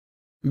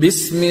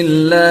بسم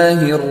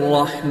الله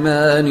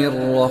الرحمن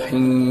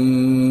الرحيم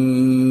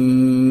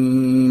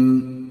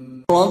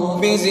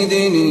رب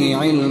زدني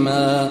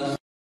علما.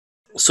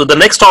 So the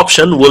next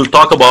option will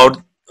talk about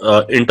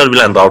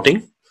inter-VLAN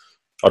routing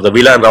or the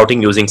VLAN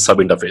routing using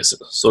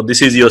sub-interfaces. So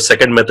this is your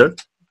second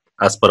method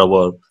as per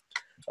our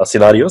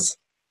scenarios.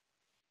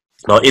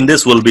 Now in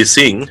this we'll be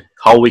seeing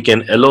how we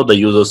can allow the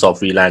users of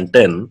VLAN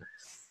 10,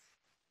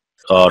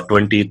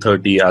 20,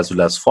 30 as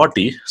well as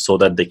 40 so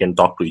that they can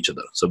talk to each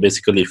other. So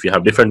basically if you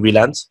have different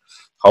VLANs,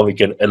 how we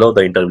can allow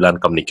the inter-VLAN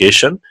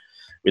communication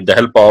with the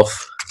help of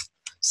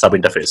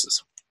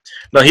sub-interfaces.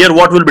 Now here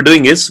what we'll be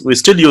doing is we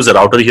still use a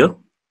router here.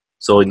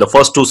 So in the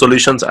first two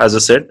solutions, as I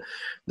said,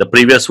 the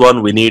previous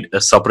one we need a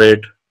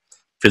separate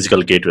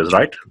physical gateways,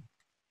 right?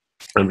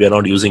 And we are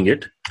not using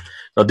it.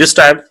 Now this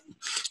time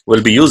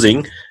we'll be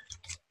using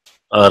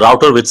a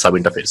router with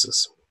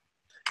sub-interfaces.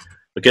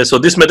 Okay, so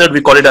this method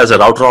we call it as a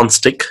router on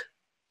stick.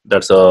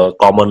 That's a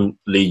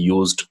commonly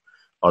used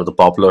or the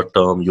popular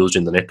term used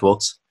in the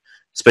networks,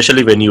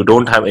 especially when you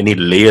don't have any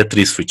layer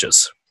 3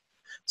 switches.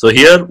 So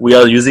here we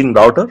are using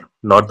router,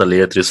 not the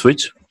layer 3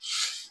 switch.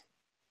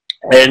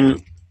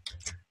 And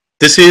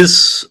this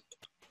is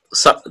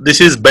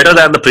better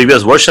than the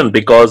previous version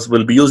because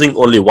we'll be using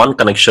only one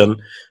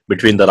connection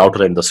between the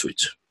router and the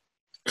switch.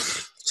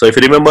 So if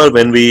you remember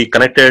when we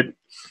connected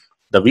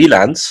the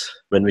VLANs,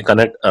 when we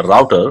connect a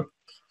router,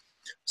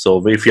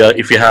 so if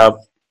you have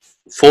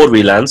 4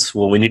 VLANs,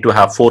 well, we need to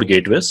have 4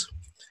 gateways,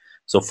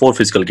 so 4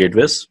 physical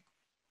gateways,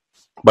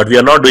 but we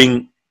are not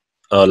doing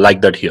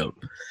like that here.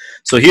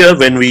 So here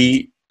when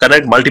we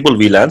connect multiple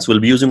VLANs, we'll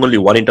be using only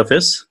one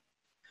interface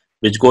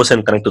which goes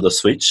and connect to the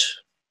switch.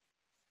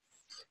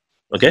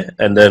 Okay,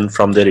 and then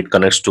from there it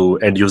connects to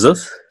end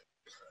users.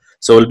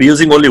 So we'll be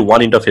using only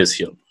one interface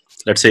here,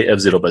 let's say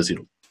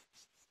F0/0.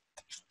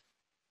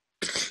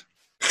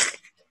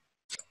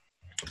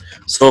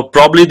 So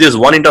probably this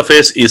one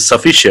interface is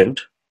sufficient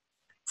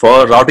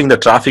for routing the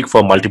traffic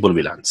for multiple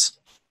VLANs.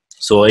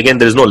 So again,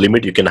 there is no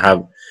limit, you can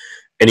have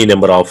any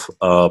number of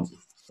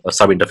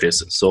sub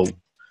interfaces. So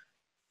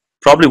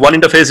probably one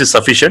interface is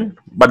sufficient,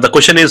 but the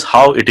question is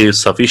how it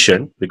is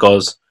sufficient,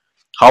 because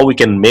how we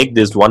can make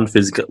this one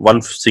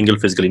single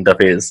physical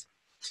interface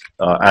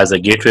as a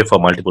gateway for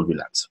multiple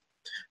VLANs.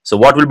 So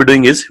what we'll be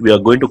doing is we are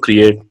going to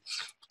create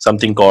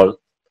something called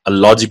a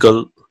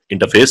logical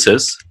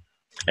interfaces,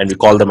 and we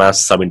call them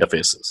as sub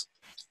interfaces.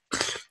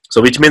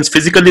 So which means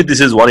physically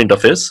this is one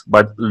interface,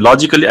 but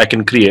logically I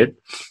can create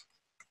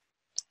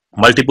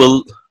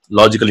multiple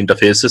logical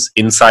interfaces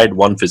inside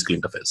one physical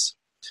interface.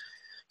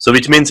 So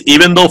which means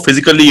even though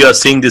physically you are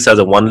seeing this as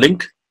a one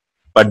link,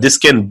 but this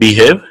can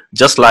behave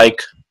just like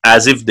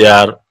as if they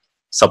are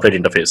separate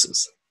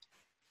interfaces.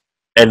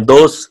 And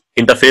those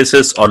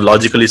interfaces are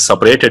logically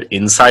separated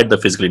inside the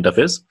physical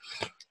interface,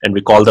 and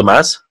we call them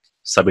as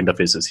sub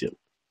interfaces here.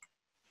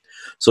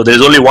 So there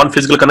is only one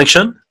physical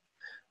connection,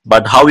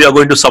 but how we are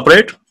going to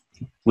separate?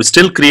 We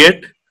still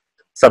create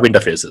sub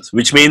interfaces,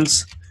 which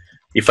means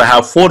if I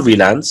have 4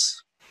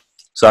 VLANs,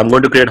 so I'm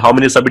going to create how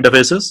many sub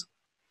interfaces?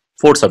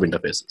 4 sub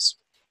interfaces.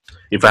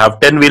 If I have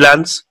 10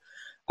 VLANs,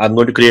 I'm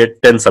going to create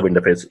 10 sub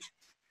interfaces.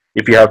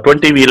 If you have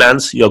 20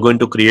 VLANs, you're going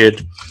to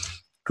create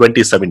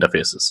 20 sub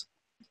interfaces.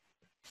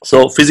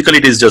 So physically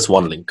it is just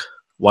one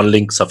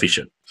link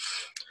sufficient.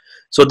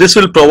 So this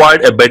will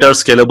provide a better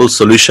scalable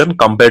solution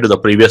compared to the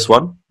previous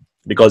one,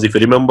 because if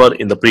you remember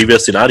in the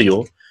previous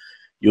scenario,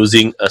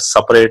 using a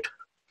separate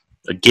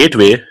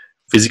gateway,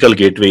 physical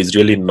gateway is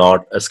really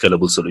not a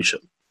scalable solution.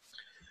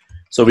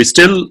 So we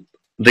still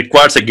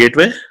requires a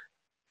gateway,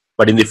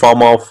 but in the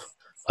form of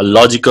a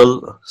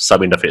logical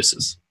sub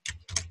interfaces.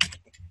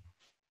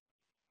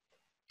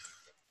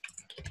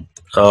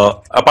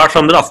 Apart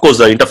from that, of course,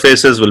 the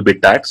interfaces will be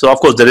tagged. So of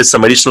course there is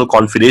some additional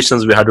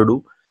configurations we have to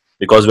do,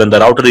 because when the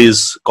router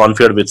is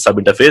configured with sub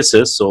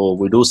interfaces, so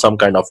we do some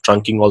kind of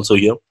trunking also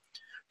here.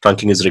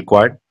 Trunking is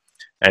required.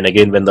 And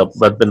again, when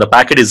the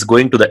packet is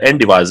going to the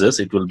end devices,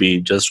 it will be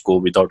just go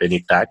without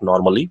any tag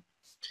normally.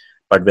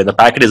 But when the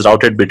packet is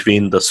routed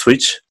between the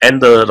switch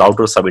and the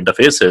router sub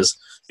interfaces,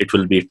 it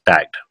will be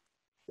tagged.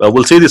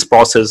 We'll see this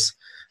process,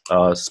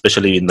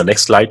 especially in the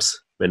next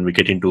slides when we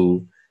get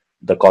into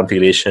the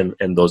configuration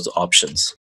and those options.